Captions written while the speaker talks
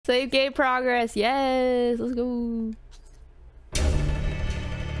Save game progress. Yes, let's go.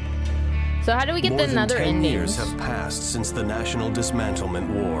 So how do we get the another ending? More than 10 years have passed since the National Dismantlement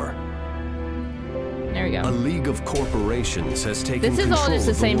War. There we go. A league of corporations has taken control of the world. This is all just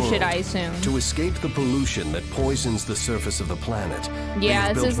the same shit, I assume. To escape the pollution that poisons the surface of the planet.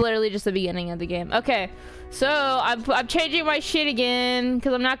 Yeah, this is literally just the beginning of the game. Okay, so I'm changing my shit again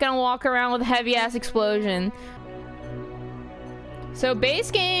because I'm not gonna walk around with a heavy ass explosion. So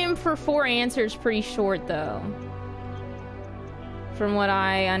base game for 4 answers pretty short though. From what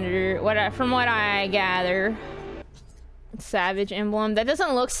I gather. Savage emblem. That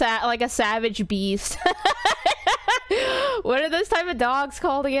doesn't look like a savage beast. What are those type of dogs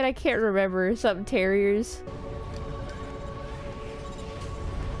called again? I can't remember. Something terriers.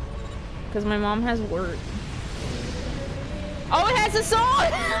 Because my mom has work. Oh, it has a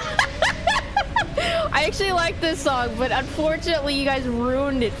song! I actually like this song, but unfortunately you guys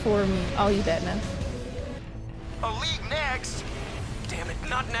ruined it for me. Oh, you dead now. A league next? Damn it,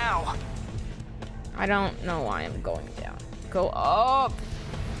 not now. I don't know why I'm going down. Go up,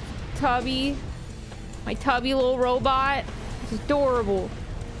 Tubby. My tubby little robot. It's adorable.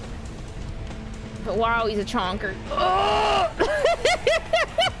 But wow, he's a chonker. Oh!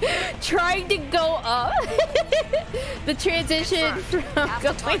 Trying to go up. The transition from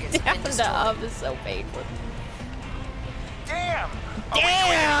going down to up is so painful. Damn!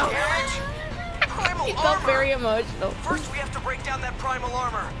 Damn! Primal He felt armor. very emotional. First, we have to break down that primal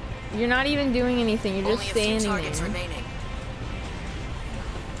armor. You're not even doing anything. You're just standing there. Remaining.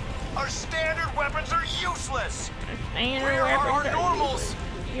 Our standard weapons are useless. Where are our normals?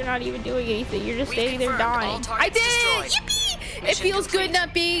 You're not even doing anything. You're just standing there dying. I did it! Yippee! It feels good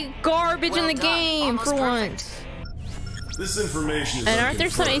not being garbage in the game for once. This information is and aren't there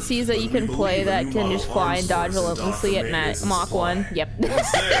some ACs that you can play that can just fly and dodge relentlessly at Mach 1? Yep.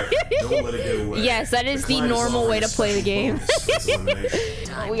 Once there, don't let it get away. Yes, that is the normal way to play the game.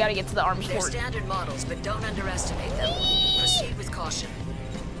 We gotta get to the arms They're standard models, but don't underestimate them. Proceed with caution.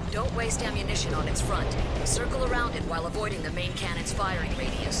 Don't waste ammunition on its front. Circle around it while avoiding the main cannon's firing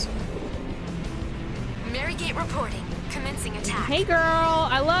radius. Marygate reporting. Commencing attack. Hey girl,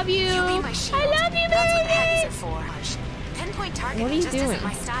 I love you. You be my shield. I love you, That's what the baby. heavies are for. Pinpoint targeting What are you just doing? isn't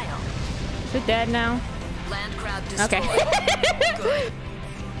my style. Is it dead now? Land crab destroyed. Okay. Good.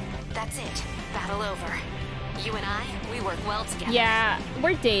 That's it. Battle over. You and I, we work well together. Yeah,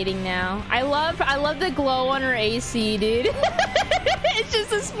 we're dating now. I love the glow on her AC, dude. It's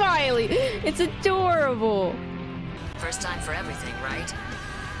just a smiley. It's adorable. First time for everything, right?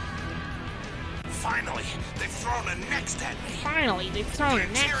 Finally, they've thrown a next at me. Finally, they've thrown a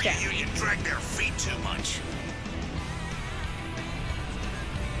next Interior at me. Union dragged their feet too much.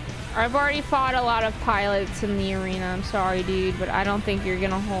 I've already fought a lot of pilots in the arena. I'm sorry, dude, but I don't think you're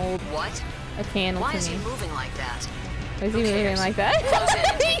gonna hold What? a candle Why to is me. he moving like that? Is he moving cares? like that? Close in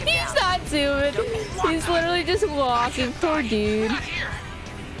and take him He's down. not zooming. He's literally just walking. Poor dude. Not here.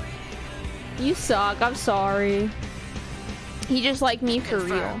 You suck. I'm sorry. He just like me for real.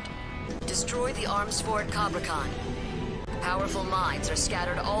 Confirmed. Destroy the arms fort Cabricon. Powerful mines are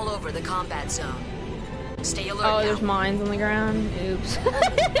scattered all over the combat zone. Stay alert Oh, now. there's mines on the ground. Oops.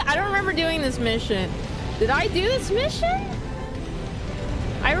 I don't remember doing this mission. Did I do this mission?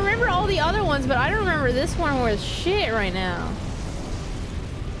 I remember all the other ones, but I don't remember this one worth shit right now.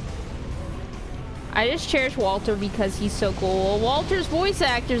 I just cherish Walter because he's so cool. Walter's voice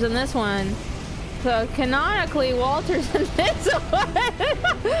actors in this one. So canonically, Walter's in this one.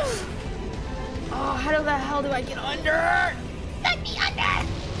 Oh, how the hell do I get under? Let me under!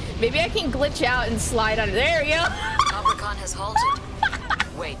 Maybe I can glitch out and slide under. There we go. Cabricon has halted.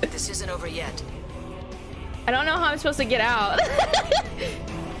 Wait, this isn't over yet. I don't know how I'm supposed to get out.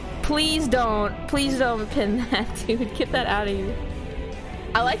 Please don't pin that, dude. Get that out of here.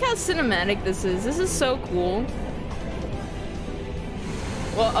 I like how cinematic this is. This is so cool.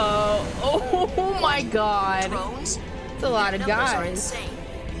 Oh my god. Drones? It's a lot of Numbers are guys. insane.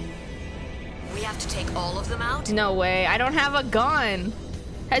 We have to take all of them out? No way. I don't have a gun.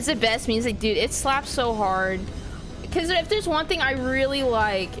 That's the best music, dude. It slaps so hard. Because if there's one thing I really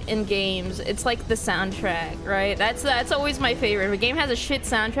like in games, it's like the soundtrack, right? That's always my favorite. If a game has a shit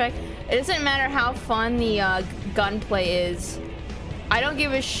soundtrack, it doesn't matter how fun the gunplay is. I don't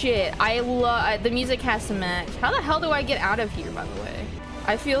give a shit. I love the music has to match. How the hell do I get out of here, by the way?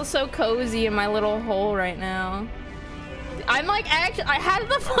 I feel so cozy in my little hole right now. I'm like, actually, how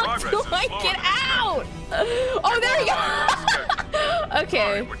the fuck do I get out? Oh, there we go.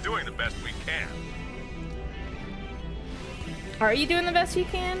 Okay. We're doing the best we can. Are you doing the best you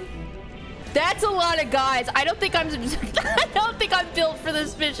can? That's a lot of guys. I don't think I'm I don't think I'm built for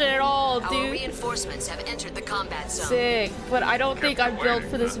this mission at all, Our dude. reinforcements have entered the combat zone. Sick, but I don't think I'm built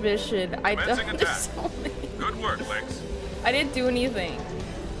for this mission. I Commencing don't. attack. So many. Good work, Lex. I didn't do anything.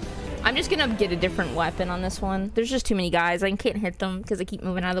 I'm just gonna get a different weapon on this one. There's just too many guys. I can't hit them because I keep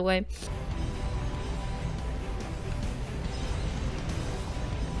moving out of the way.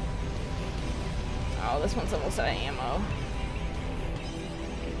 Oh, this one's almost out of ammo.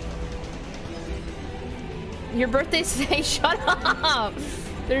 Your birthday's today? Shut up!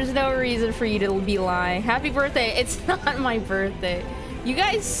 There's no reason for you to be lying. Happy birthday. It's not my birthday. You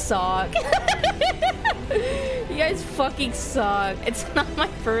guys suck. You guys fucking suck. It's not my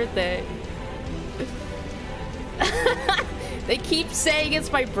birthday. They keep saying it's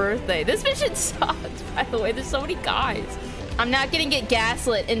my birthday. This mission sucks, by the way. There's so many guys. I'm not gonna get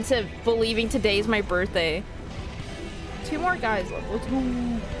gaslit into believing today's my birthday. 2 more guys. Level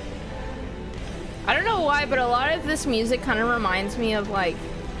 2. I don't know why, but a lot of this music kind of reminds me of like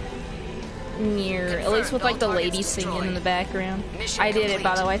Nier, at least with like the ladies singing in the background. I did it,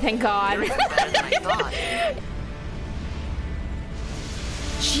 by the way, thank God.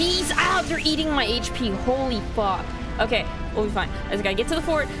 Jeez, ow, they're eating my HP. Holy fuck. Okay, we'll be fine. I just gotta get to the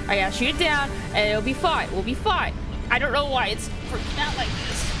fort. I gotta shoot it down, and it'll be fine. We'll be fine. I don't know why it's freaking out like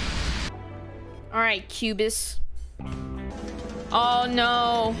this. Alright, Cubis. Oh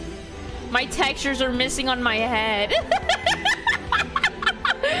no. My textures are missing on my head.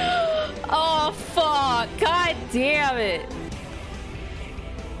 Oh fuck. God damn it.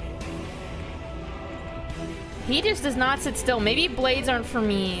 He just does not sit still. Maybe blades aren't for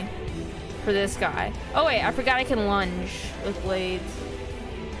me. For this guy. Oh wait, I forgot I can lunge with blades.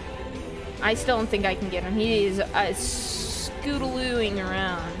 I still don't think I can get him. He is scootalooing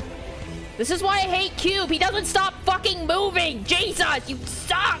around. This is why I hate Cube. He doesn't stop fucking moving. Jesus, you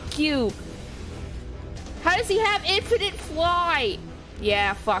suck, Cube. How does he have infinite flight?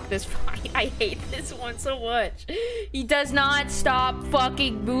 Yeah, fuck this fight. I hate this one so much. He does not stop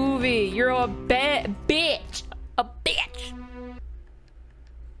fucking moving. You're a bitch. A bitch.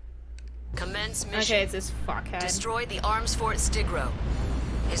 Commence mission. Okay, it's this fuckhead. Destroy the arms fort Stigro.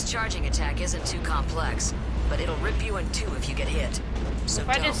 His charging attack isn't too complex, but it'll rip you in 2 if you get hit. So if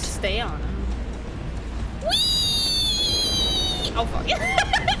I don't. just stay on him. Whee! Oh fuck.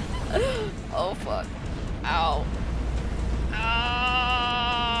 Oh fuck. Ow.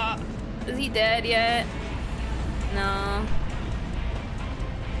 Ah. Is he dead yet? No.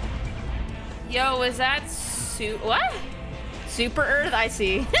 Yo, is that what? Super Earth? I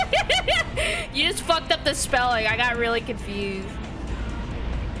see. You just fucked up the spelling. I got really confused.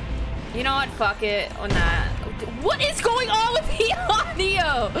 You know what? Fuck it on that. What is going on with the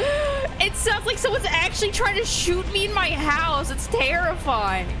audio? It sounds like someone's actually trying to shoot me in my house. It's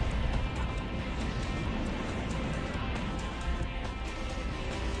terrifying.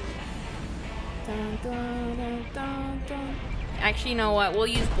 Dun, dun, dun, dun, dun. Actually, you know what? We'll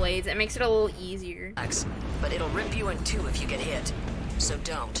use blades. It makes it a little easier. But it'll rip you in 2 if you get hit. So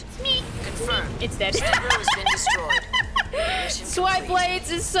don't. Me. Confirmed. It's dead. Stigro has been destroyed. Mission Swipe complete.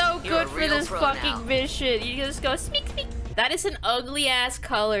 blades is so You're good a for real this pro fucking now. mission. You just go sneak sneak. That is an ugly ass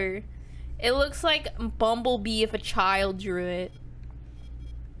color. It looks like Bumblebee if a child drew it.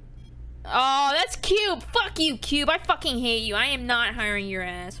 Oh, that's Cube. Fuck you, Cube. I fucking hate you. I am not hiring your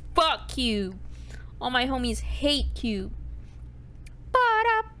ass. Fuck Cube. All my homies hate Cube.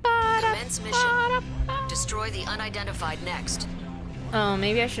 Commence mission. Destroy the unidentified next. Oh,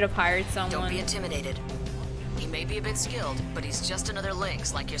 maybe I should have hired Don't someone. be intimidated. He may be a bit skilled, but he's just another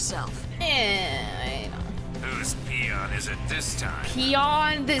Lynx like yourself. I know. Whose peon is it this time?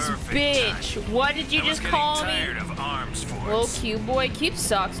 Peon, this Perfect bitch. timing. What did you I was just getting call me? tired of arms force. Well, Cube boy, Cube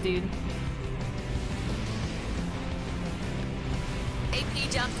sucks, dude. AP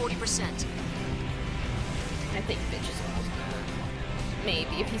down 40%. I think bitch is almost good.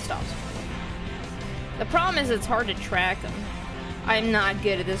 Maybe if he stops. The problem is it's hard to track him. I'm not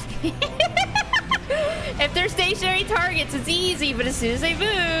good at this game. If they're stationary targets, it's easy, but as soon as they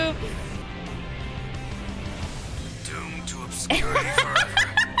move, Doomed to obscurity forever.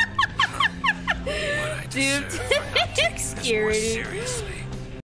 What I Doomed deserve for not taking this more obscurity. seriously.